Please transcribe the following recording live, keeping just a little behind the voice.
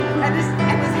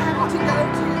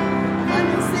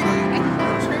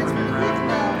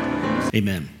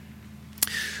Amen.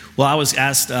 Well, I was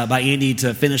asked by Andy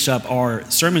to finish up our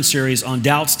sermon series on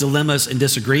doubts, dilemmas, and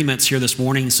disagreements here this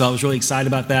morning, so I was really excited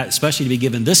about that, especially to be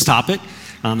given this topic,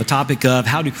 the topic of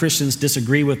how do Christians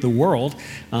disagree with the world.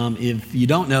 If you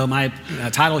don't know, my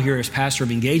title here is Pastor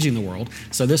of Engaging the World,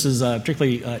 so this is a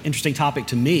particularly interesting topic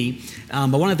to me.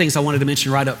 But one of the things I wanted to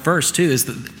mention right up first, too, is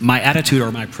that my attitude,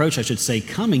 or my approach, I should say,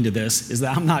 coming to this, is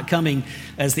that I'm not coming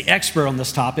as the expert on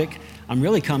this topic. I'm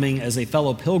really coming as a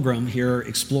fellow pilgrim here,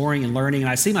 exploring and learning, and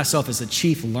I see myself as a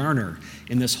chief learner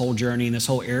in this whole journey, in this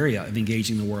whole area of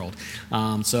engaging the world.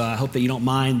 So I hope that you don't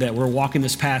mind that we're walking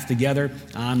this path together.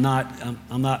 I'm not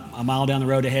a mile down the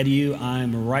road ahead of you.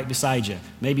 I'm right beside you,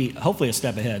 maybe, hopefully a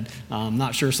step ahead. I'm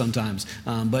not sure sometimes,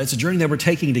 but it's a journey that we're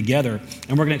taking together,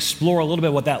 and we're going to explore a little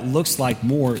bit what that looks like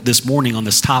more this morning on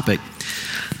this topic.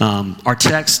 Our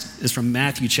text is from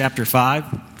Matthew chapter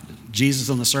 5. Jesus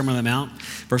on the Sermon on the Mount,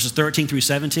 verses 13 through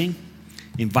 17.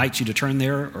 I invite you to turn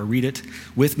there or read it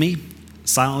with me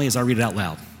silently as I read it out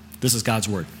loud. This is God's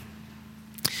word.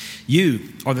 You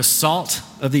are the salt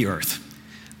of the earth,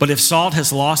 but if salt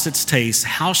has lost its taste,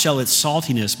 how shall its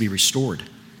saltiness be restored?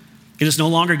 It is no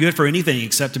longer good for anything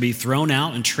except to be thrown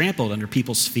out and trampled under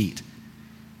people's feet.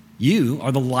 You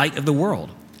are the light of the world.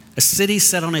 A city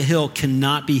set on a hill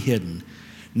cannot be hidden,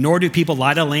 nor do people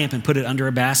light a lamp and put it under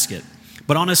a basket,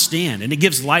 but on a stand, and it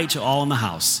gives light to all in the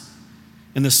house.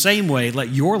 In the same way, let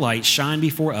your light shine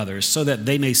before others so that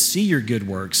they may see your good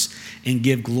works and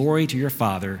give glory to your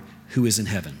Father who is in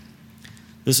heaven.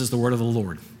 This is the word of the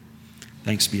Lord.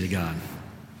 Thanks be to God.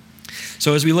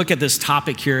 So as we look at this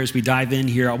topic here, as we dive in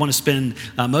here, I want to spend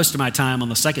most of my time on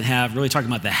the second half really talking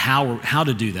about the how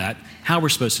to do that, how we're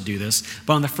supposed to do this.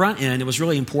 But on the front end, it was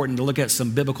really important to look at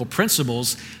some biblical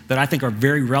principles that I think are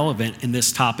very relevant in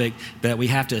this topic that we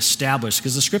have to establish,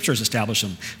 because the scriptures establish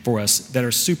them for us, that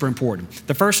are super important.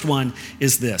 The first one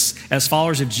is this. As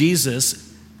followers of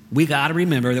Jesus, we got to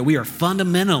remember that we are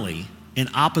fundamentally in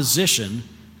opposition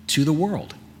to the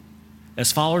world.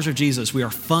 As followers of Jesus, we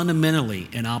are fundamentally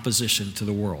in opposition to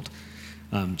the world.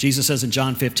 Jesus says in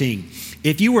John 15,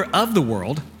 if you were of the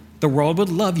world would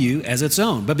love you as its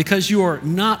own. But because you are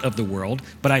not of the world,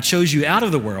 but I chose you out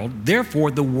of the world,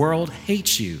 therefore the world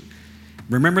hates you.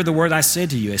 Remember the word I said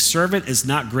to you, a servant is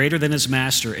not greater than his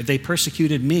master. If they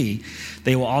persecuted me,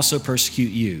 they will also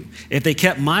persecute you. If they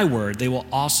kept my word, they will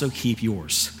also keep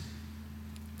yours.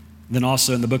 Then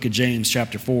also in the book of James,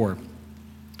 chapter 4,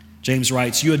 James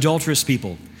writes, you adulterous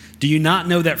people, do you not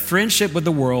know that friendship with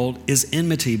the world is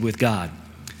enmity with God?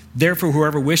 Therefore,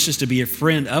 whoever wishes to be a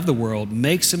friend of the world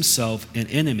makes himself an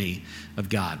enemy of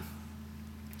God.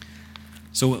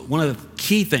 So one of the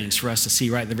key things for us to see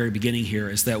right at the very beginning here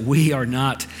is that we are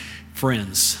not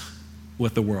friends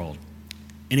with the world.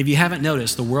 And if you haven't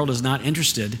noticed, the world is not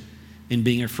interested in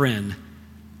being a friend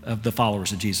of the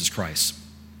followers of Jesus Christ.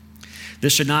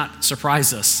 This should not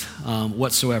surprise us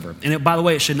whatsoever. And by the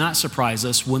way, it should not surprise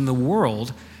us when the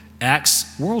world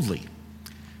acts worldly.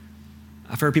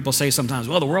 I've heard people say sometimes,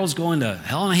 well, the world's going to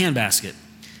hell in a handbasket.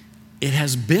 It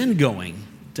has been going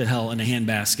to hell in a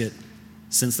handbasket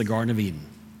since the Garden of Eden,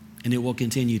 and it will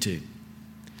continue to.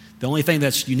 The only thing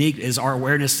that's unique is our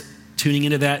awareness tuning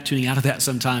into that, tuning out of that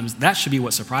sometimes. That should be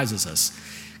what surprises us,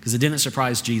 because it didn't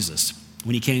surprise Jesus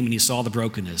when he came and he saw the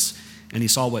brokenness and he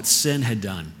saw what sin had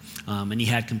done. And he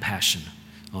had compassion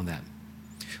on that.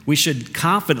 We should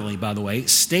confidently, by the way,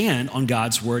 stand on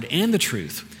God's word and the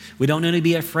truth. We don't need to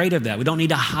be afraid of that. We don't need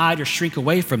to hide or shrink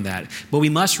away from that. But we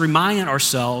must remind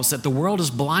ourselves that the world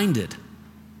is blinded.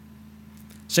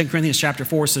 2 Corinthians chapter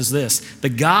 4 says this, the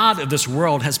God of this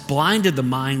world has blinded the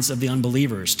minds of the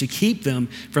unbelievers to keep them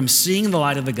from seeing the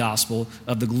light of the gospel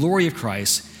of the glory of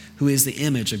Christ, who is the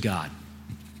image of God.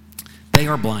 They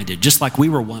are blinded, just like we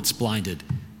were once blinded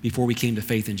before we came to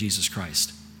faith in Jesus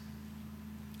Christ.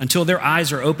 Until their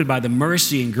eyes are opened by the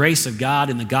mercy and grace of God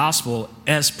in the gospel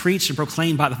as preached and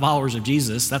proclaimed by the followers of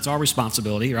Jesus, that's our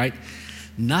responsibility, right?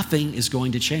 Nothing is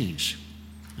going to change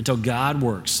until God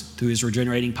works through his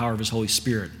regenerating power of his Holy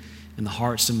Spirit in the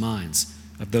hearts and minds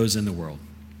of those in the world.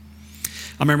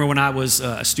 I remember when I was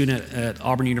a student at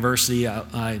Auburn University,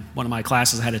 one of my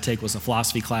classes I had to take was a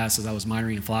philosophy class, as I was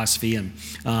minoring in philosophy,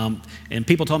 and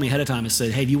people told me ahead of time and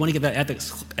said, hey, if you want to get that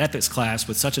ethics class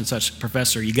with such and such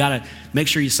professor, you got to make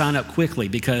sure you sign up quickly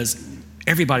because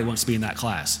everybody wants to be in that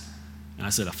class. And I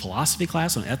said, a philosophy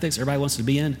class on ethics everybody wants to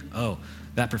be in? Oh,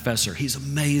 that professor, he's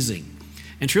amazing.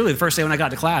 And truly, the first day when I got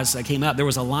to class, I came out, there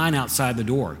was a line outside the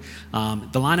door.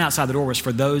 The line outside the door was for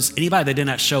anybody that did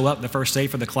not show up the first day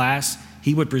for the class,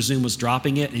 he would presume was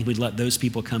dropping it, and he would let those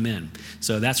people come in.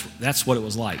 So that's what it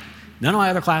was like. None of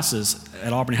my other classes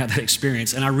at Auburn had that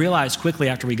experience, and I realized quickly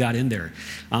after we got in there,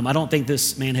 I don't think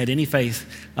this man had any faith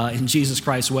in Jesus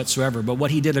Christ whatsoever, but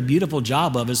what he did a beautiful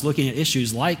job of is looking at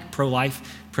issues like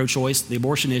pro-life, pro-choice, the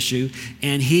abortion issue,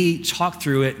 and he talked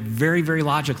through it very, very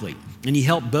logically. And he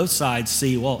helped both sides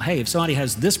see, well, hey, if somebody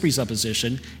has this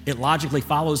presupposition, it logically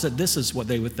follows that this is what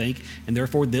they would think, and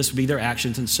therefore this would be their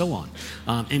actions, and so on.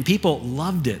 And people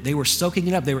loved it. They were soaking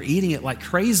it up. They were eating it like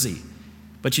crazy.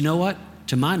 But you know what?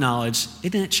 To my knowledge,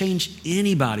 it didn't change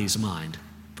anybody's mind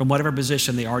from whatever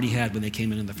position they already had when they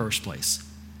came in the first place.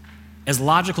 As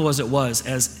logical as it was,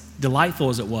 as delightful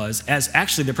as it was, as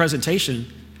actually the presentation,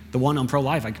 the one on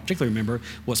pro-life, I particularly remember,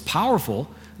 was powerful.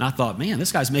 And I thought, man,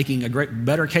 this guy's making a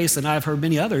better case than I've heard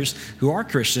many others who are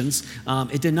Christians.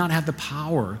 It did not have the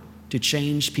power to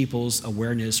change people's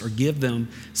awareness or give them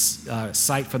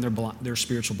sight from their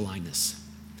spiritual blindness.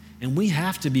 And we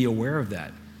have to be aware of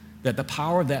that the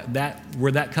power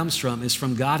where that comes from is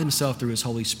from God himself through his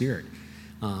Holy Spirit.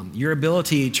 Your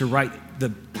ability to write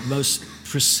the most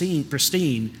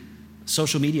pristine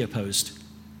social media post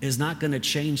is not going to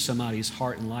change somebody's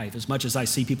heart and life as much as I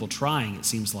see people trying, it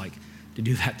seems like, to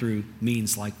do that through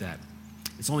means like that.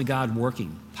 It's only God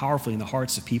working powerfully in the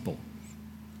hearts of people.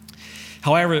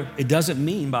 However, it doesn't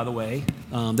mean, by the way,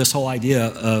 this whole idea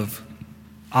of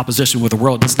opposition with the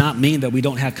world does not mean that we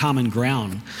don't have common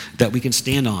ground that we can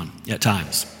stand on at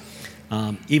times.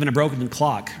 Even a broken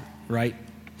clock, right,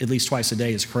 at least twice a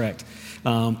day is correct.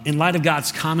 In light of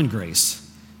God's common grace,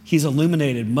 he's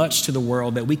illuminated much to the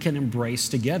world that we can embrace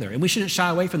together. And we shouldn't shy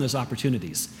away from those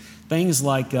opportunities. Things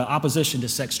like opposition to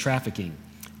sex trafficking,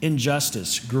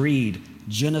 injustice, greed,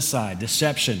 genocide,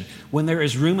 deception. When there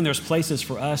is room and there's places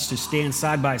for us to stand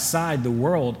side by side the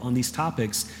world on these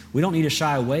topics, we don't need to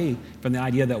shy away from the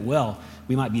idea that, well,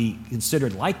 we might be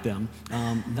considered like them.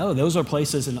 No, those are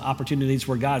places and opportunities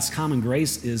where God's common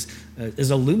grace is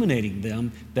illuminating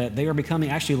them, that they are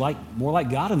becoming actually more like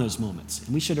God in those moments.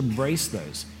 And we should embrace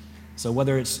those. So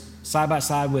whether it's side by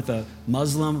side with a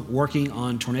Muslim working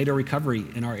on tornado recovery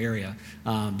in our area,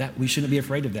 that we shouldn't be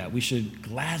afraid of that. We should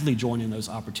gladly join in those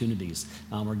opportunities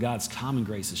where God's common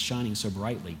grace is shining so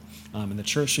brightly. And the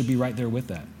church should be right there with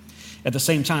that. At the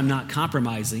same time, not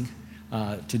compromising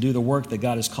to do the work that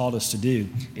God has called us to do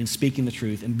in speaking the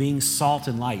truth and being salt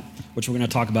and light, which we're going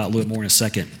to talk about a little bit more in a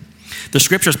second. The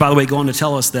scriptures, by the way, go on to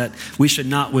tell us that we should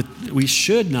not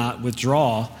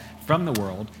withdraw from the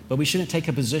world, but we shouldn't take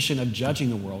a position of judging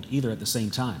the world either at the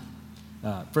same time.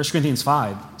 1 Corinthians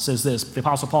 5 says this. The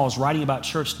Apostle Paul is writing about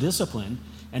church discipline,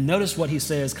 and notice what he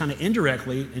says kind of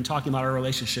indirectly in talking about our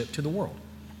relationship to the world.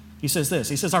 He says this.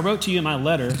 He says, I wrote to you in my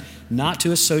letter not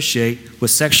to associate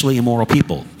with sexually immoral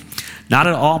people, not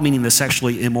at all meaning the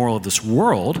sexually immoral of this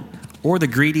world, or the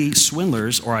greedy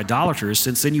swindlers or idolaters,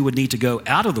 since then you would need to go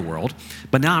out of the world.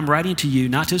 But now I'm writing to you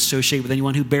not to associate with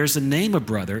anyone who bears the name of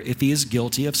brother if he is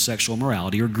guilty of sexual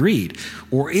immorality or greed,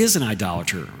 or is an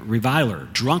idolater, reviler,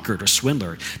 drunkard, or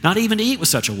swindler, not even to eat with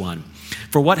such a one.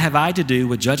 For what have I to do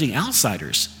with judging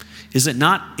outsiders? Is it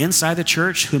not inside the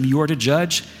church whom you are to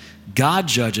judge? God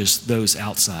judges those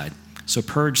outside. So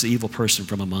purge the evil person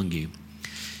from among you.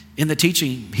 In the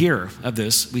teaching here of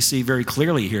this, we see very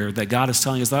clearly here that God is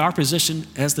telling us that our position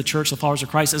as the church, the followers of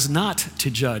Christ, is not to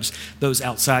judge those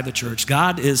outside the church.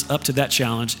 God is up to that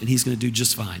challenge, and he's going to do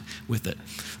just fine with it.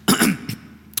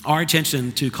 Our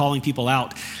attention to calling people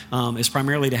out is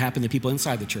primarily to happen to people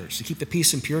inside the church, to keep the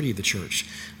peace and purity of the church.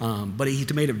 But he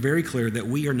made it very clear that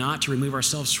we are not to remove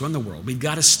ourselves from the world. We've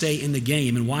got to stay in the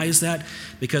game. And why is that?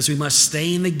 Because we must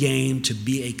stay in the game to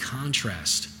be a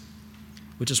contrast,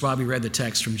 which is why we read the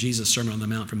text from Jesus' Sermon on the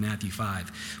Mount from Matthew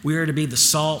 5. We are to be the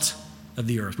salt of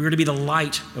the earth. We are to be the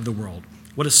light of the world.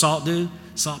 What does salt do?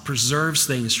 Salt preserves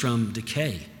things from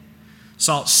decay.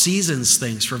 Salt seasons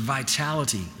things for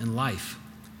vitality and life.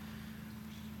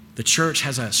 The church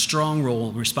has a strong role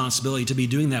and responsibility to be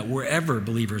doing that wherever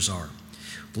believers are.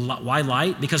 Why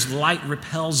light? Because light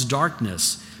repels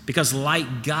darkness. Because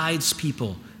light guides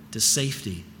people to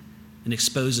safety and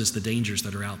exposes the dangers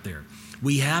that are out there.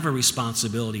 We have a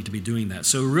responsibility to be doing that.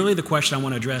 So really the question I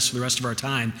want to address for the rest of our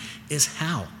time is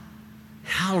how?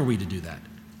 How are we to do that?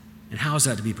 And how is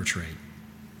that to be portrayed?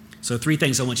 So 3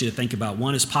 things I want you to think about.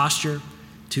 1 is posture,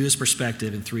 2 is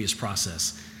perspective, and 3 is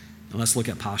process. Now let's look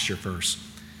at posture first.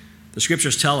 The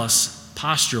scriptures tell us,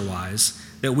 posture-wise,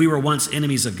 that we were once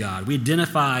enemies of God. We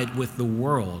identified with the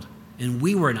world, and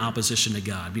we were in opposition to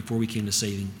God before we came to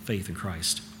saving faith in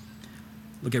Christ.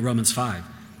 Look at Romans 5.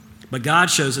 But God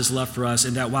shows his love for us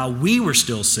in that while we were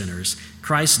still sinners,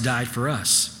 Christ died for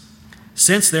us.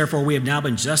 Since, therefore, we have now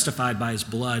been justified by his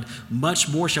blood, much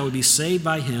more shall we be saved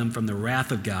by him from the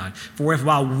wrath of God. For if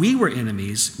while we were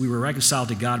enemies, we were reconciled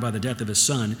to God by the death of his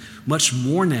Son, much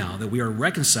more now that we are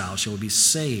reconciled shall we be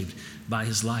saved by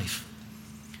his life.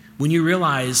 When you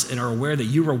realize and are aware that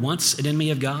you were once an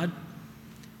enemy of God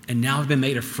and now have been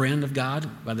made a friend of God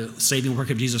by the saving work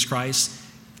of Jesus Christ,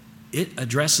 it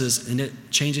addresses and it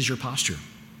changes your posture.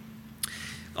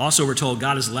 Also, we're told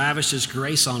God has lavished his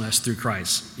grace on us through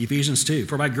Christ. Ephesians 2,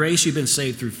 for by grace you've been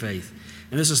saved through faith.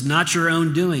 And this is not your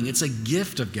own doing, it's a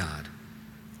gift of God.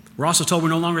 We're also told we're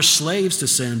no longer slaves to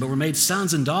sin, but we're made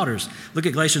sons and daughters. Look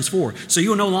at Galatians 4. So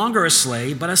you are no longer a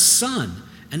slave, but a son.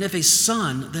 And if a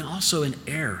son, then also an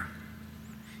heir.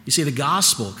 You see, the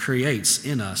gospel creates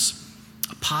in us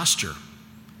a posture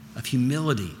of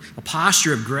humility, a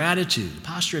posture of gratitude, a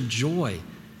posture of joy,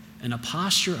 and a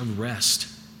posture of rest.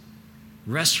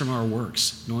 Rest from our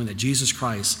works, knowing that Jesus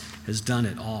Christ has done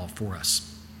it all for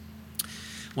us.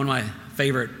 One of my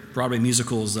favorite Broadway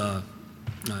musicals,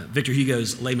 Victor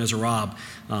Hugo's Les Miserables,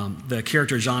 the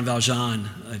character Jean Valjean,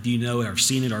 if you know or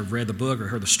seen it or read the book or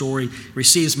heard the story,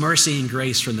 receives mercy and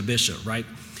grace from the bishop, right?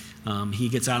 He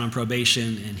gets out on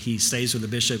probation and he stays with the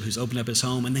bishop who's opened up his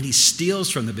home, and then he steals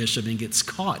from the bishop and gets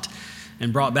caught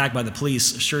and brought back by the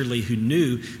police, assuredly, who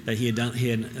knew that he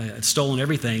had stolen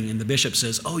everything. And the bishop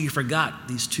says, "Oh, you forgot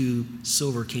these 2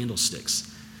 silver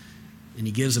candlesticks." And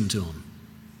he gives them to him.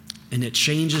 And it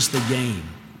changes the game,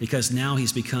 because now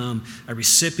he's become a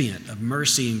recipient of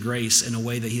mercy and grace in a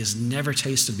way that he has never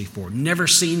tasted before, never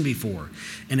seen before.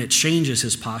 And it changes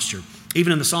his posture.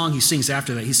 Even in the song he sings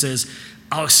after that, he says,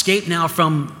 "I'll escape now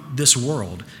from this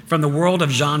world, from the world of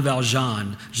Jean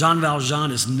Valjean. Jean Valjean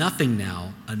is nothing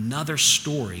now. Another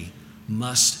story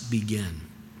must begin."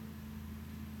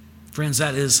 Friends,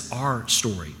 that is our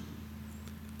story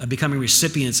of becoming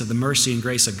recipients of the mercy and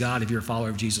grace of God if you're a follower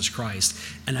of Jesus Christ.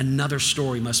 And another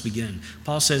story must begin.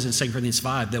 Paul says in 2 Corinthians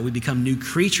 5 that we become new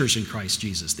creatures in Christ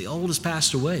Jesus. The old has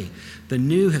passed away. The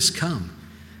new has come.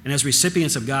 And as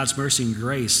recipients of God's mercy and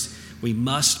grace, we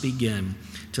must begin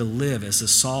to live as the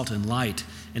salt and light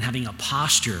and having a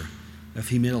posture of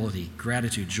humility,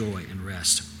 gratitude, joy, and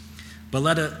rest. But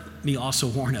let me also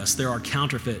warn us, there are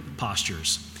counterfeit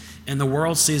postures. And the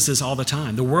world sees this all the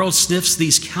time. The world sniffs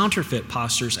these counterfeit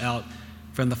postures out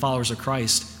from the followers of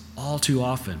Christ all too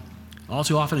often. All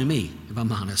too often in me, if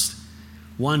I'm honest.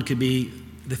 One could be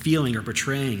the feeling or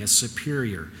portraying a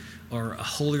superior or a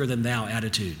holier than thou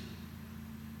attitude.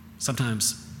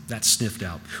 Sometimes that's sniffed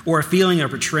out. Or a feeling of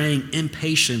portraying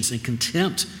impatience and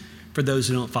contempt for those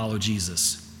who don't follow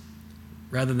Jesus,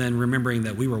 rather than remembering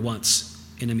that we were once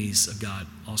enemies of God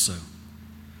also.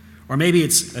 Or maybe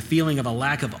it's a feeling of a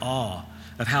lack of awe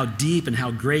of how deep and how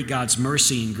great God's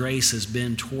mercy and grace has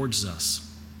been towards us.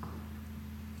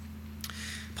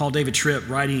 Paul David Tripp,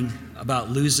 writing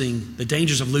about the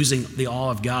dangers of losing the awe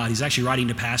of God, he's actually writing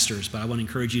to pastors, but I want to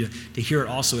encourage you to hear it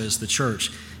also as the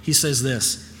church. He says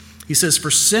this. He says,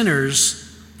 "For sinners,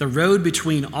 the road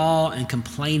between awe and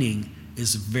complaining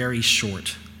is very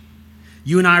short.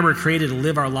 You and I were created to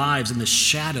live our lives in the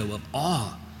shadow of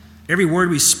awe. Every word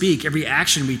we speak, every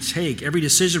action we take, every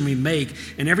decision we make,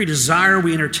 and every desire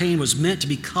we entertain was meant to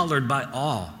be colored by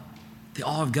awe, the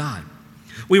awe of God.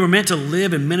 We were meant to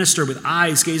live and minister with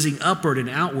eyes gazing upward and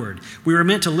outward. We were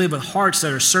meant to live with hearts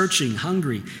that are searching,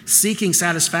 hungry, seeking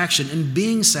satisfaction, and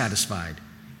being satisfied."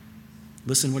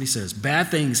 Listen to what he says.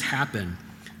 "Bad things happen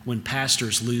when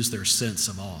pastors lose their sense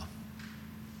of awe."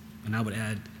 And I would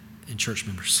add, in church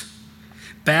members.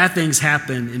 Bad things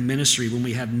happen in ministry when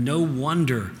we have no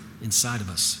wonder inside of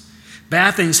us.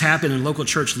 Bad things happen in local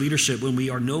church leadership when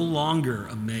we are no longer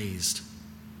amazed.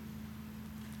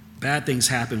 Bad things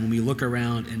happen when we look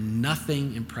around and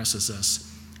nothing impresses us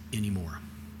anymore.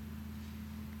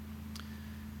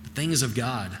 The things of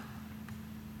God,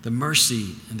 the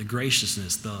mercy and the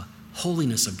graciousness, the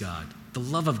holiness of God, the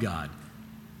love of God,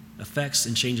 affects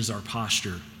and changes our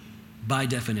posture by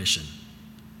definition.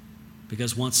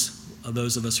 Because once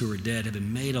those of us who were dead have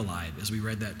been made alive, as we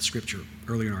read that scripture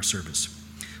earlier in our service.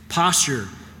 Posture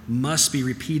must be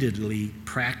repeatedly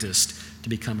practiced to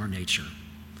become our nature,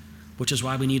 which is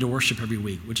why we need to worship every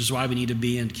week, which is why we need to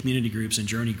be in community groups and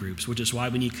journey groups, which is why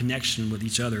we need connection with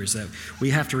each other, is that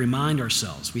we have to remind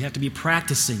ourselves, we have to be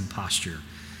practicing posture.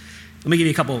 Let me give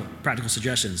you a couple practical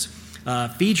suggestions.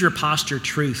 Feed your posture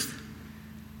truth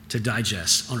to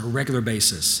digest on a regular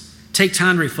basis. Take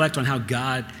time to reflect on how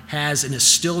God has and is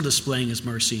still displaying his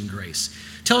mercy and grace.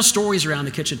 Tell stories around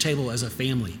the kitchen table as a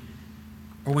family,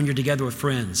 or when you're together with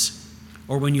friends,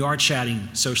 or when you are chatting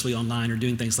socially online or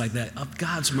doing things like that, of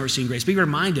God's mercy and grace. Be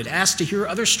reminded, ask to hear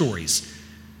other stories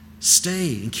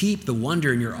Stay and keep the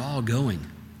wonder in your awe going.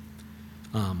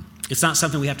 It's not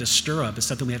something we have to stir up. It's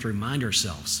something we have to remind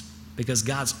ourselves, because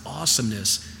God's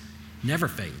awesomeness never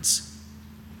fades.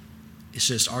 It's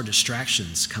just our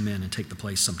distractions come in and take the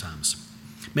place sometimes.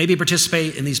 Maybe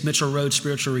participate in these Mitchell Road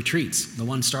spiritual retreats, the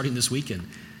one starting this weekend.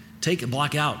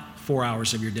 Block out 4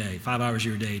 hours of your day, 5 hours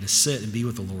of your day to sit and be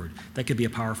with the Lord. That could be a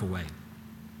powerful way.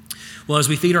 Well, as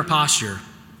we feed our posture,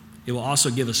 it will also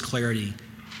give us clarity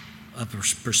of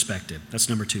perspective. That's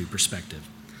number 2, perspective.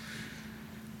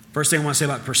 First thing I want to say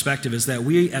about perspective is that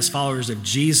we, as followers of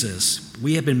Jesus,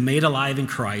 we have been made alive in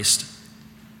Christ,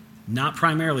 not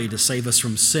primarily to save us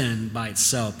from sin by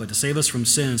itself, but to save us from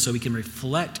sin so we can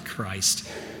reflect Christ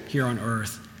here on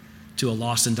earth to a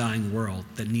lost and dying world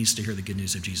that needs to hear the good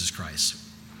news of Jesus Christ.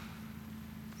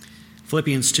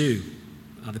 Philippians 2,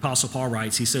 the Apostle Paul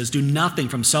writes, he says, "Do nothing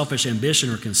from selfish ambition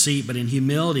or conceit, but in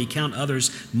humility count others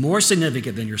more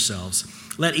significant than yourselves.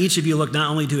 Let each of you look not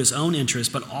only to his own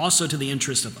interest, but also to the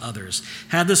interest of others.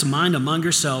 Have this mind among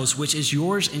yourselves, which is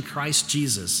yours in Christ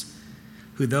Jesus,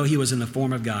 who, though he was in the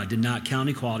form of God, did not count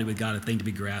equality with God a thing to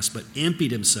be grasped, but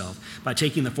emptied himself by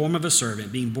taking the form of a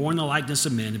servant, being born in the likeness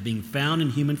of men, and being found in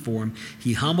human form,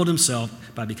 he humbled himself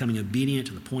by becoming obedient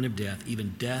to the point of death,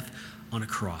 even death on a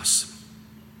cross."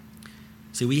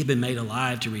 See, we have been made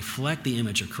alive to reflect the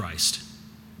image of Christ.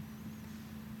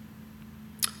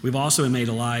 We've also been made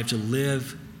alive to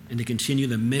live and to continue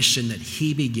the mission that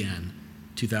he began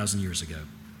 2,000 years ago,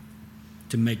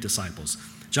 to make disciples.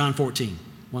 John 14,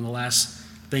 one of the last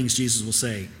things Jesus will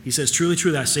say. He says, "Truly,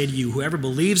 truly, I say to you, whoever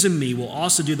believes in me will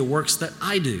also do the works that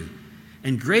I do,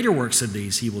 and greater works than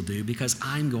these he will do, because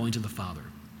I'm going to the Father."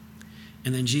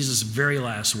 And then Jesus' very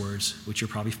last words, which you're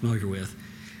probably familiar with,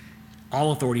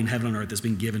 "All authority in heaven and earth has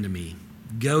been given to me.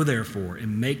 Go, therefore,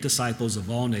 and make disciples of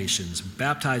all nations,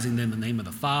 baptizing them in the name of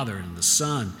the Father and of the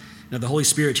Son and of the Holy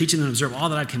Spirit, teaching them to observe all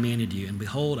that I've commanded you. And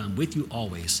behold, I'm with you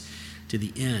always to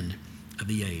the end of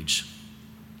the age."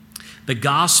 The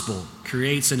gospel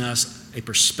creates in us a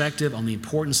perspective on the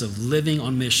importance of living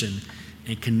on mission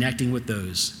and connecting with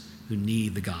those who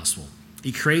need the gospel.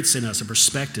 It creates in us a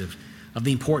perspective of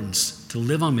the importance to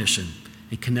live on mission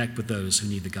and connect with those who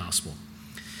need the gospel.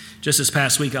 Just this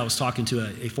past week, I was talking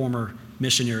to a former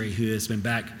missionary who has been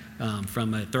back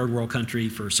from a third world country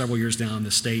for several years now in the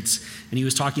States, and he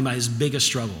was talking about his biggest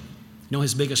struggle. You know,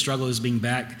 his biggest struggle is being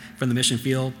back from the mission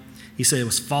field. He said it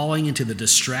was falling into the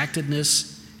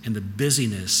distractedness and the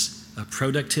busyness of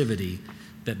productivity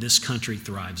that this country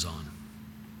thrives on.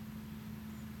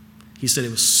 He said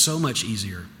it was so much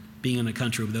easier being in a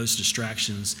country where those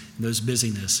distractions and those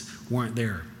busyness weren't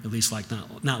there, at least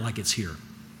not like it's here.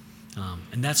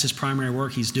 And that's his primary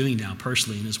work he's doing now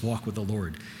personally in his walk with the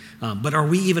Lord. But are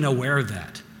we even aware of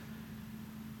that?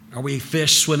 Are we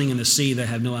fish swimming in the sea that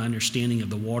have no understanding of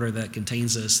the water that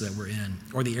contains us that we're in,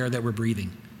 or the air that we're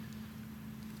breathing?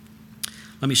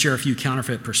 Let me share a few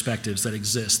counterfeit perspectives that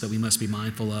exist that we must be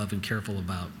mindful of and careful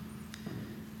about.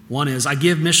 One is, I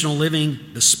give missional living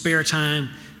the spare time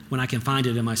when I can find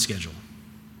it in my schedule.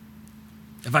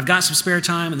 If I've got some spare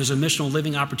time and there's a missional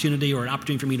living opportunity or an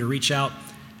opportunity for me to reach out,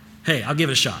 hey, I'll give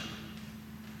it a shot.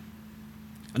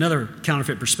 Another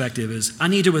counterfeit perspective is, I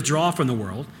need to withdraw from the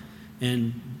world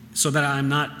and so that I'm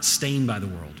not stained by the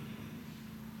world.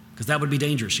 Because that would be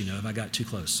dangerous, if I got too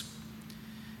close.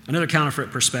 Another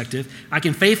counterfeit perspective, I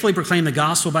can faithfully proclaim the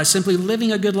gospel by simply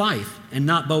living a good life and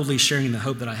not boldly sharing the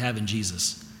hope that I have in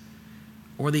Jesus.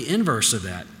 Or the inverse of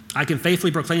that, I can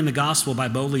faithfully proclaim the gospel by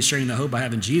boldly sharing the hope I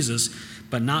have in Jesus,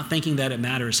 but not thinking that it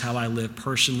matters how I live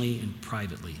personally and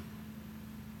privately.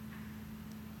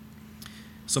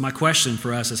 So my question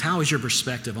for us is, how is your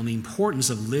perspective on the importance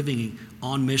of living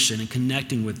on mission and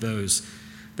connecting with those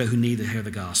who need to hear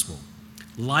the gospel?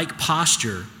 Like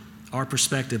posture, our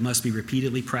perspective must be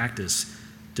repeatedly practiced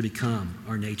to become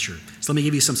our nature. So let me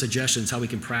give you some suggestions how we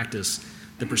can practice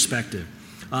the perspective.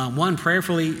 One,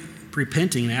 prayerfully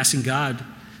repenting and asking God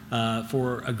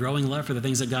for a growing love for the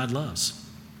things that God loves.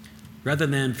 Rather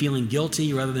than feeling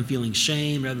guilty, rather than feeling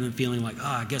shame, rather than feeling like,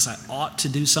 I guess I ought to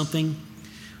do something,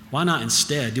 why not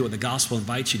instead do what the gospel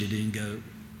invites you to do and go,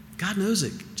 God knows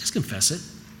it. Just confess it.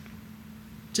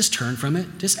 Just turn from it.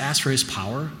 Just ask for his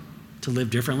power to live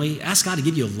differently. Ask God to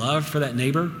give you a love for that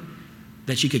neighbor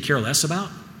that you could care less about.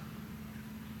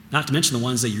 Not to mention the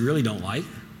ones that you really don't like.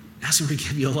 Ask him to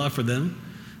give you a love for them.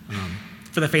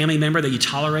 For the family member that you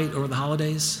tolerate over the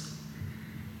holidays.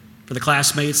 For the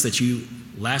classmates that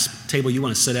last table you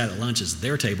want to sit at lunch is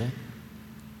their table.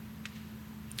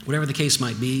 Whatever the case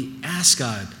might be, ask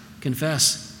God,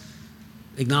 confess,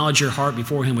 acknowledge your heart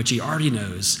before him, which he already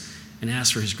knows, and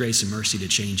ask for his grace and mercy to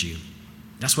change you.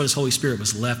 That's what his Holy Spirit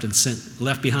was left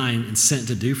behind and sent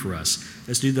to do for us.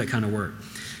 Let's do that kind of work.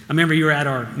 I remember you were at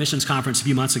our missions conference a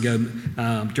few months ago.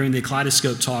 During the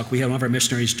Kaleidoscope talk, we had one of our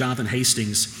missionaries, Jonathan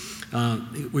Hastings.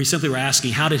 We simply were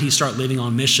asking, how did he start living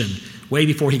on mission way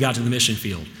before he got to the mission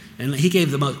field? And he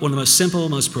gave one of the most simple,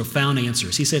 most profound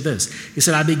answers. He said this. He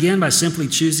said, I began by simply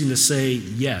choosing to say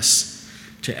yes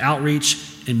to outreach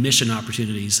and mission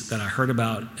opportunities that I heard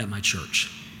about at my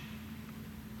church.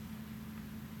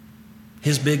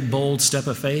 His big, bold step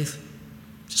of faith,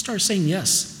 just started saying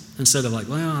yes instead of like,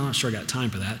 well, I'm not sure I got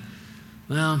time for that.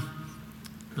 Well,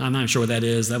 I'm not sure what that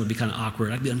is. That would be kind of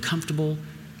awkward. I'd be uncomfortable.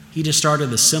 He just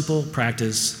started the simple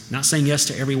practice, not saying yes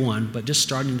to everyone, but just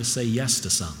starting to say yes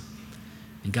to some.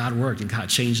 And God worked, and God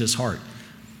changed his heart.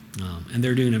 And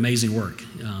they're doing amazing work.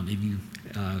 If you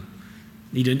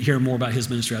need to hear more about his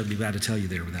ministry, I'd be glad to tell you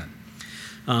there with that.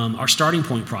 Our starting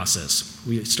point process.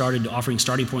 We started offering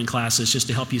starting point classes just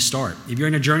to help you start. If you're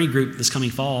in a journey group this coming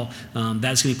fall,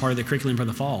 that's going to be part of the curriculum for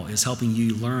the fall, is helping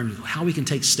you learn how we can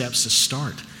take steps to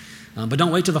start. But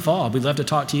don't wait till the fall. We'd love to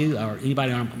talk to you or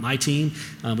anybody on my team.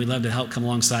 We'd love to help come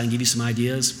alongside and give you some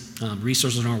ideas.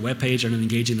 Resources on our webpage on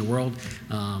Engaging the World.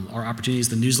 Our opportunities,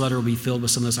 the newsletter will be filled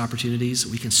with some of those opportunities.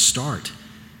 We can start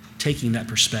taking that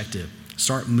perspective.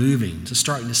 Start moving, to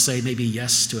starting to say maybe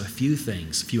yes to a few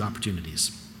things, a few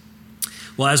opportunities.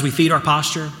 Well, as we feed our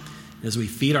posture, as we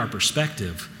feed our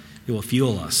perspective, it will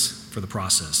fuel us for the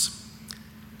process.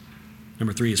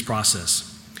 Number 3 is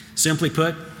process. Simply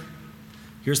put,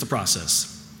 here's the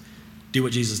process. Do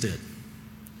what Jesus did,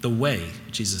 the way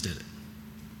Jesus did it.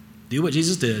 Do what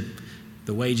Jesus did,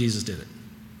 the way Jesus did it.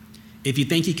 If you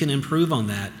think you can improve on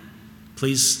that,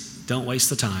 please don't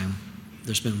waste the time.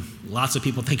 There's been lots of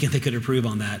people thinking they could improve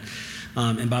on that.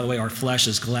 And by the way, our flesh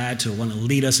is glad to want to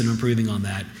lead us in improving on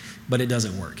that, but it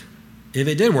doesn't work. If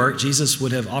it did work, Jesus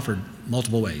would have offered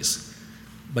multiple ways.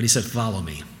 But he said, follow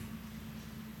me.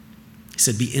 He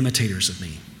said, be imitators of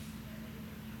me.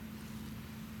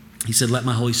 He said, let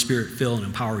my Holy Spirit fill and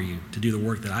empower you to do the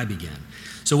work that I began.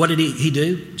 So what did he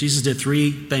do? Jesus did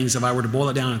 3 things. If I were to boil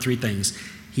it down in 3 things,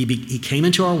 he came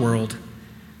into our world.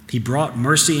 He brought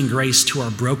mercy and grace to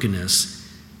our brokenness,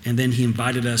 and then he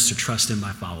invited us to trust him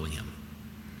by following him.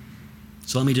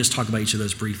 So let me just talk about each of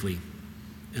those briefly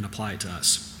and apply it to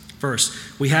us. First,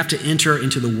 we have to enter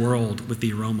into the world with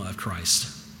the aroma of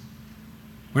Christ.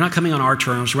 We're not coming on our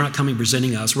terms. We're not coming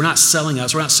presenting us. We're not selling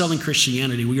us. We're not selling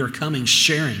Christianity. We are coming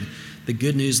sharing the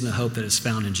good news and the hope that is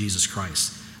found in Jesus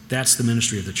Christ. That's the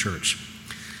ministry of the church.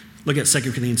 Look at 2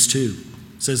 Corinthians 2.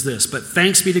 It says this, but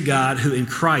thanks be to God who in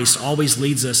Christ always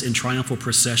leads us in triumphal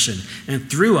procession and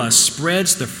through us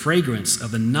spreads the fragrance of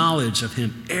the knowledge of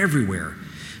him everywhere.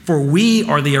 For we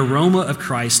are the aroma of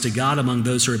Christ to God among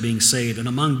those who are being saved and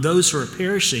among those who are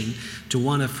perishing, to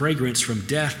one a fragrance from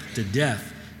death to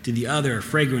death, to the other a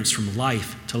fragrance from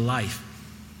life to life.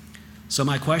 So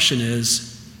my question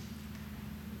is,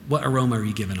 what aroma are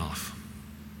you giving off?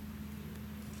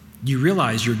 You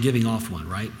realize you're giving off one,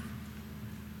 right?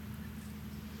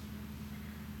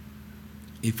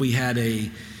 If we had a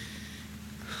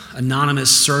anonymous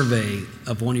survey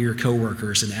of one of your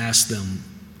coworkers and asked them,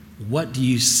 what do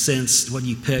you sense, what do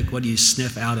you pick, what do you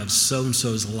sniff out of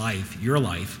so-and-so's life, your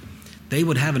life, they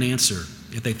would have an answer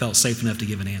if they felt safe enough to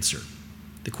give an answer.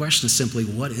 The question is simply,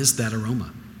 what is that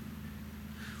aroma?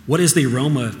 What is the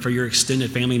aroma for your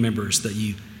extended family members that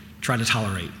you try to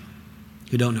tolerate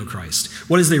who don't know Christ?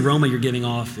 What is the aroma you're giving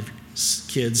off of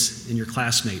kids and your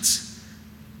classmates,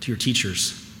 to your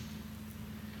teachers,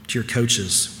 to your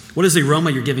coaches? What is the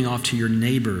aroma you're giving off to your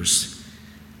neighbors?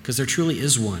 Because there truly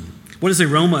is one. What is the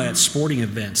aroma at sporting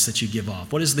events that you give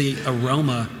off? What is the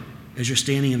aroma as you're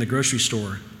standing in the grocery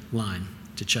store line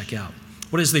to check out?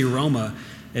 What is the aroma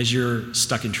as you're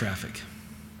stuck in traffic?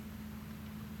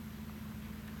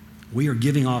 We are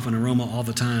giving off an aroma all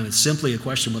the time. It's simply a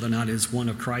question whether or not it is one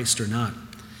of Christ or not.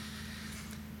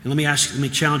 And let me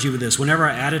challenge you with this. Whenever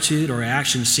our attitude or our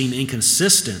actions seem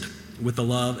inconsistent with the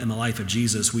love and the life of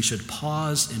Jesus, we should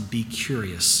pause and be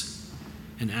curious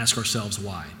and ask ourselves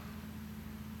why.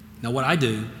 Now, what I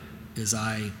do is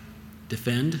I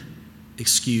defend,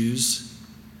 excuse,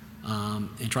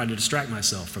 and try to distract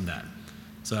myself from that.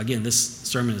 So again, this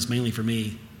sermon is mainly for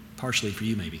me, partially for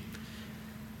you maybe.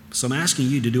 So I'm asking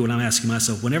you to do what I'm asking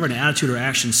myself. Whenever an attitude or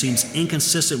action seems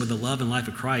inconsistent with the love and life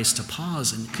of Christ, to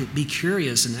pause and be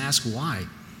curious and ask why.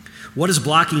 What is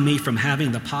blocking me from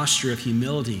having the posture of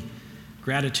humility,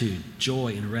 gratitude,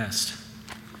 joy, and rest?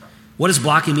 What is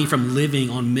blocking me from living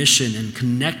on mission and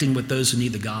connecting with those who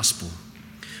need the gospel?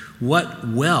 What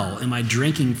well am I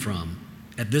drinking from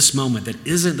at this moment that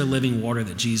isn't the living water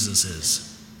that Jesus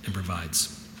is and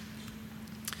provides?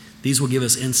 These will give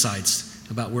us insights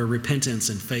about where repentance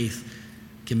and faith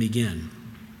can begin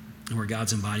and where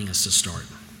God's inviting us to start.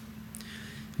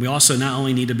 We also not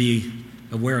only need to be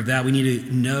aware of that, we need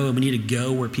to know and we need to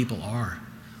go where people are.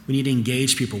 We need to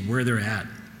engage people where they're at.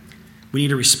 We need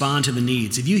to respond to the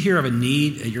needs. If you hear of a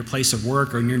need at your place of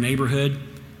work or in your neighborhood,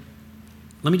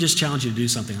 let me just challenge you to do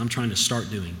something I'm trying to start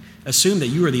doing. Assume that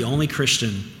you are the only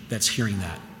Christian that's hearing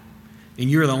that. And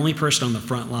you're the only person on the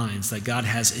front lines that God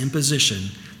has in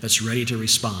position that's ready to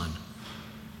respond,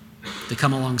 to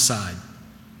come alongside,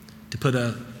 to put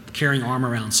a caring arm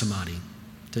around somebody,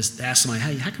 to ask somebody,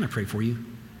 hey, how can I pray for you?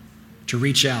 To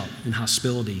reach out in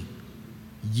hospitality.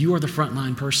 You are the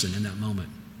frontline person in that moment.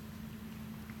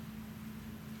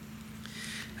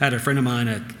 I had a friend of mine,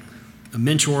 a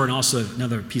mentor and also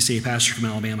another PCA pastor from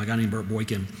Alabama, a guy named Bert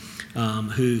Boykin,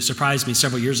 who surprised me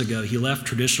several years ago. He left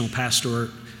traditional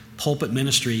pulpit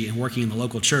ministry and working in the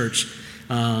local church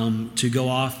to go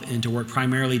off and to work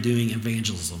primarily doing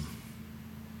evangelism.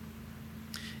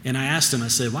 And I asked him, I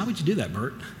said, why would you do that,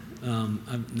 Bert?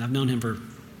 I've known him for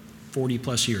 40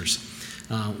 plus years.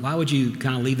 Why would you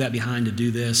kind of leave that behind to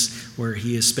do this, where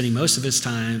he is spending most of his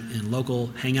time in local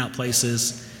hangout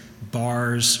places,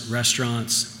 bars,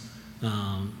 restaurants,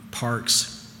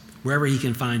 parks, wherever he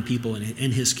can find people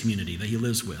in his community that he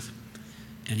lives with.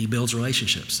 And he builds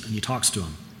relationships and he talks to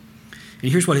them.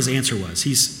 And here's what his answer was.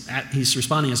 He's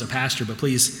responding as a pastor, but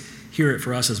please hear it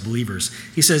for us as believers.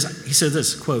 He said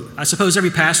this, quote, I suppose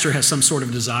every pastor has some sort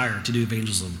of desire to do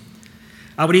evangelism.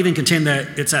 I would even contend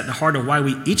that it's at the heart of why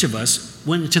each of us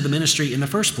went into the ministry in the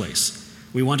first place.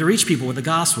 We want to reach people with the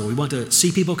gospel. We want to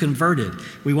see people converted.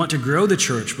 We want to grow the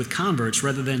church with converts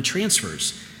rather than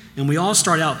transfers. And we all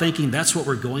start out thinking that's what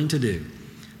we're going to do.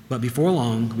 But before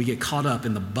long, we get caught up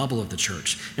in the bubble of the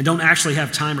church and don't actually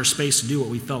have time or space to do what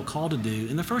we felt called to do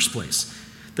in the first place.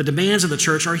 The demands of the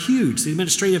church are huge. The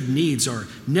administrative needs are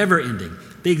never ending.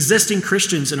 The existing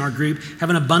Christians in our group have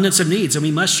an abundance of needs, and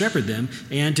we must shepherd them.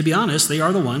 And to be honest, they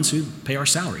are the ones who pay our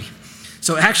salary.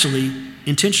 So actually,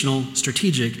 intentional,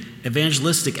 strategic,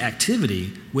 evangelistic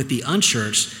activity with the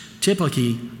unchurched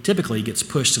typically gets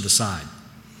pushed to the side.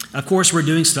 Of course, we're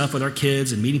doing stuff with our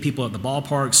kids and meeting people at the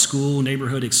ballpark, school,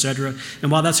 neighborhood, etc. And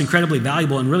while that's incredibly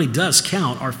valuable and really does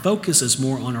count, our focus is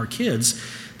more on our kids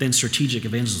than strategic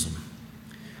evangelism.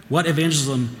 What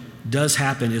evangelism does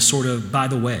happen is sort of by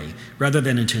the way, rather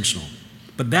than intentional.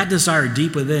 But that desire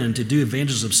deep within to do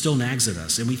evangelism still nags at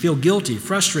us, and we feel guilty,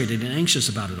 frustrated, and anxious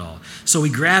about it all. So we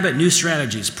grab at new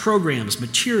strategies, programs,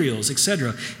 materials,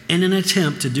 etc., in an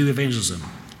attempt to do evangelism.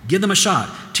 Give them a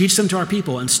shot, teach them to our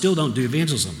people, and still don't do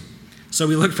evangelism. So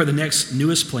we look for the next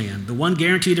newest plan, the one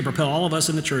guaranteed to propel all of us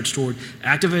in the church toward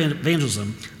active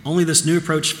evangelism. Only this new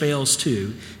approach fails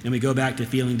too, and we go back to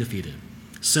feeling defeated,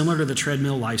 similar to the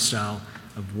treadmill lifestyle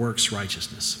of works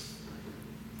righteousness.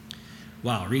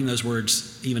 Wow, reading those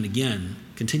words even again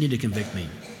continue to convict me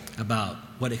about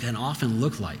what it can often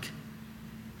look like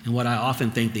and what I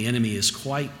often think the enemy is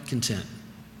quite content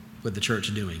with the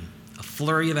church doing. A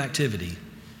flurry of activity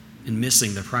and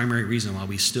missing the primary reason why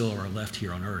we still are left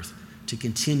here on earth, to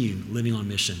continue living on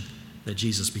mission that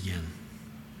Jesus began.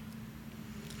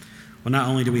 Well, not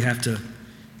only do we have to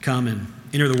come and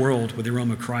enter the world with the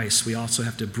aroma of Christ, we also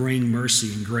have to bring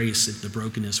mercy and grace into the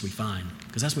brokenness we find,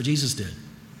 because that's what Jesus did.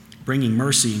 Bringing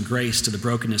mercy and grace to the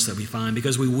brokenness that we find,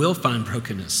 because we will find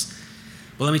brokenness.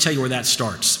 But let me tell you where that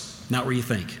starts, not where you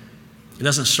think. It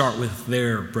doesn't start with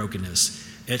their brokenness.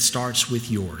 It starts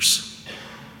with yours.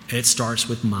 It starts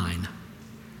with mine.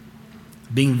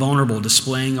 Being vulnerable,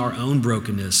 displaying our own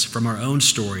brokenness from our own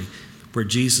story, where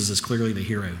Jesus is clearly the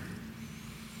hero.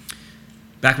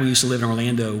 Back when we used to live in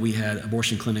Orlando, we had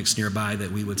abortion clinics nearby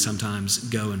that we would sometimes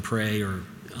go and pray or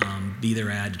be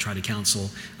there at to try to counsel.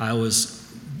 I always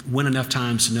went enough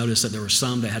times to notice that there were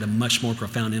some that had a much more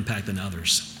profound impact than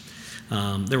others.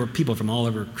 There were people from all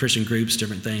over Christian groups,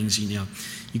 different things.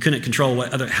 You couldn't control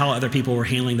how other people were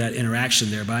handling that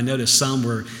interaction there. But I noticed some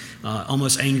were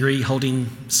almost angry, holding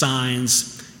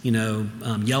signs,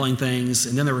 yelling things.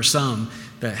 And then there were some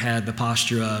that had the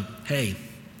posture of, hey,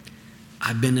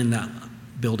 I've been in that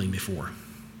building before.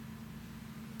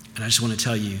 And I just want to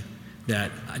tell you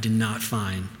that I did not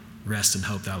find rest and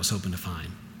hope that I was hoping to find.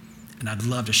 And I'd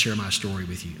love to share my story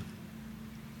with you.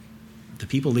 The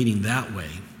people leading that way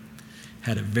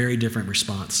had a very different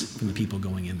response from the people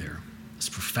going in there. It's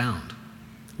profound.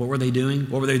 What were they doing?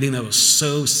 What were they doing that was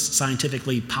so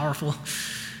scientifically powerful?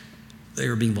 They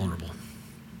were being vulnerable.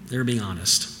 They were being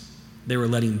honest. They were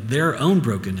letting their own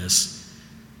brokenness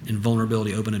and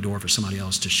vulnerability open a door for somebody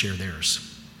else to share theirs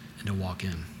and to walk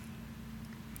in.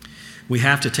 We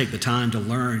have to take the time to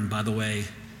learn, by the way,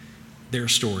 their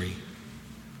story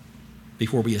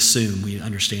before we assume we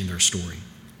understand their story.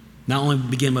 Not only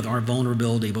begin with our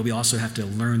vulnerability, but we also have to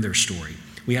learn their story.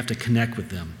 We have to connect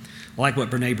with them. I like what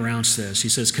Brene Brown says. She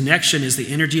says, connection is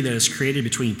the energy that is created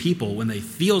between people when they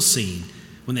feel seen,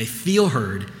 when they feel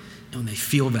heard, and when they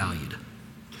feel valued.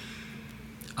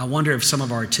 I wonder if some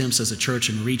of our attempts as a church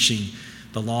in reaching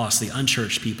the lost, the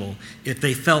unchurched people, if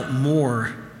they felt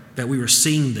more that we were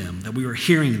seeing them, that we were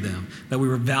hearing them, that we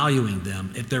were valuing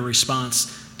them, if their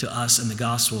response to us and the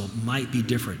gospel might be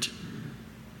different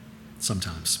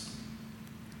sometimes.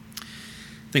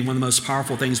 I think one of the most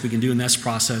powerful things we can do in this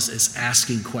process is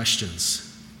asking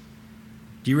questions.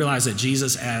 Do you realize that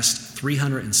Jesus asked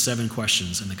 307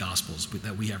 questions in the Gospels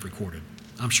that we have recorded?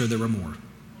 I'm sure there were more.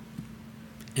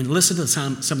 And listen to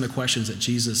some of the questions that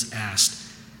Jesus asked,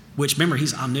 which, remember,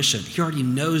 he's omniscient. He already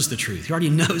knows the truth. He already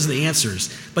knows the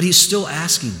answers, but he's still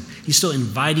asking. He's still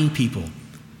inviting people.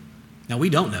 Now,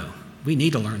 we don't know. We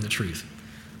need to learn the truth.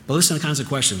 But listen to the kinds of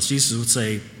questions. Jesus would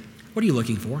say, what are you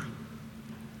looking for?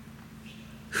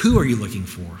 Who are you looking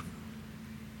for?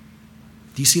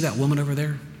 Do you see that woman over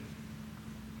there?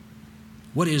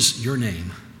 What is your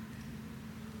name?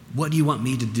 What do you want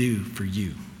me to do for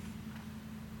you?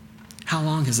 How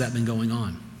long has that been going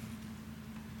on?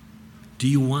 Do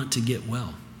you want to get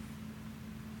well?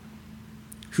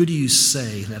 Who do you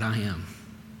say that I am?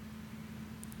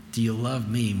 Do you love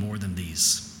me more than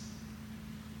these?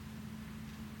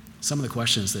 Some of the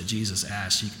questions that Jesus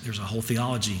asked, there's a whole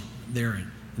theology there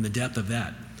in the depth of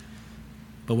that.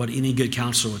 But what any good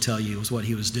counselor will tell you is what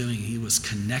he was doing. He was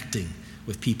connecting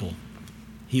with people.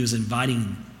 He was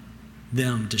inviting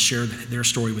them to share their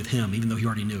story with him, even though he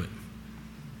already knew it.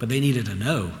 But they needed to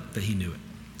know that he knew it.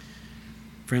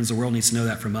 Friends, the world needs to know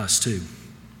that from us too.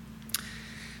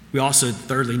 We also,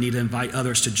 thirdly, need to invite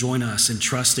others to join us in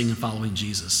trusting and following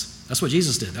Jesus. That's what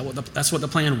Jesus did. That's what the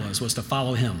plan was to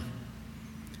follow him.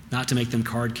 Not to make them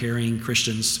card-carrying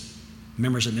Christians,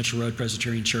 members of Mitchell Road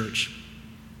Presbyterian Church,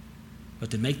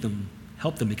 but to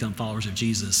help them become followers of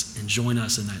Jesus and join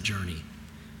us in that journey.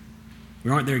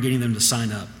 We aren't there getting them to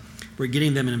sign up. We're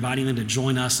getting them and inviting them to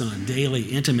join us on a daily,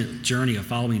 intimate journey of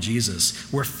following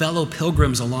Jesus. We're fellow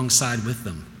pilgrims alongside with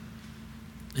them.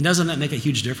 And doesn't that make a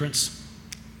huge difference?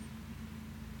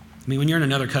 I mean, when you're in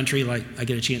another country, like I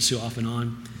get a chance to off and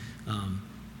on,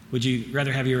 would you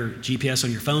rather have your GPS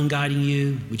on your phone guiding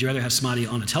you? Would you rather have somebody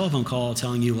on a telephone call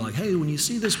telling you, like, hey, when you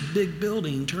see this big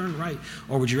building, turn right?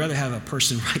 Or would you rather have a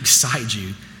person right beside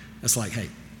you that's like, hey,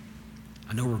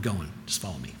 I know where we're going. Just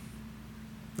follow me.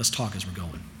 Let's talk as we're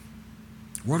going.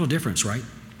 World of difference, right?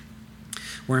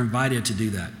 We're invited to do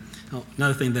that.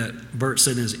 Another thing that Bert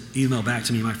said in his email back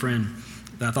to me, my friend,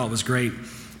 that I thought was great,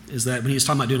 is that when he was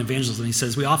talking about doing evangelism, he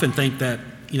says, we often think that,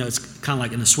 it's kind of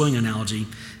like in the swimming analogy,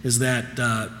 is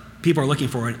that people are looking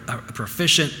for a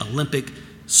proficient Olympic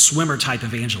swimmer type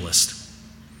evangelist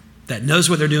that knows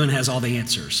what they're doing, has all the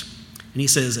answers. And he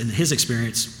says, in his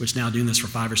experience, which now doing this for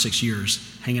 5 or 6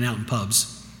 years, hanging out in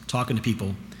pubs, talking to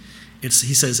people, he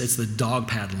says it's the dog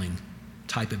paddling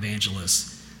type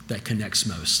evangelist that connects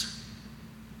most,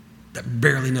 that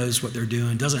barely knows what they're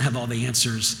doing, doesn't have all the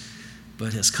answers,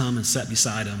 but has come and sat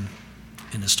beside them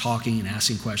and is talking and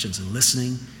asking questions and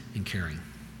listening and caring.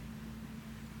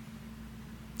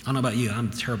 I don't know about you, I'm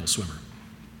a terrible swimmer.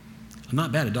 I'm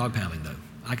not bad at dog paddling, though.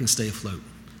 I can stay afloat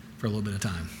for a little bit of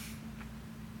time.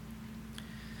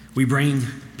 We bring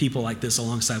people like this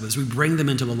alongside with us. We bring them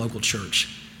into the local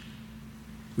church.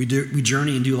 We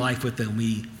journey and do life with them.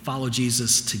 We follow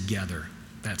Jesus together.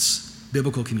 That's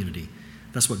biblical community.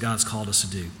 That's what God's called us to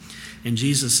do. And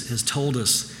Jesus has told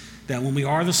us that when we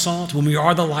are the salt, when we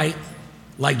are the light,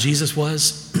 like Jesus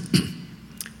was,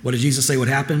 what did Jesus say would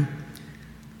happen?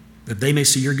 That they may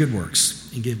see your good works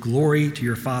and give glory to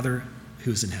your Father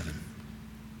who is in heaven.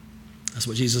 That's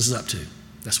what Jesus is up to.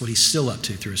 That's what he's still up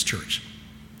to through his church.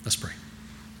 Let's pray.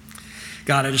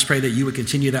 God, I just pray that you would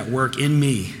continue that work in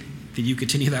me, that you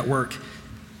continue that work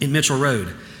in Mitchell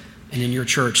Road and in your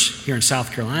church here in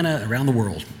South Carolina, around the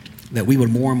world, that we would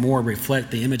more and more reflect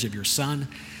the image of your Son.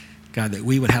 God, that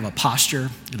we would have a posture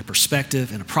and a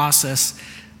perspective and a process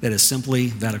that is simply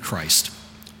that of Christ,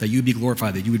 that you would be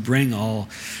glorified, that you would bring all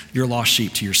your lost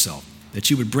sheep to yourself, that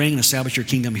you would bring and establish your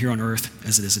kingdom here on earth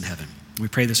as it is in heaven. We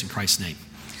pray this in Christ's name.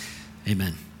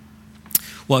 Amen.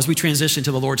 Well, as we transition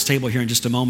to the Lord's table here in just a moment,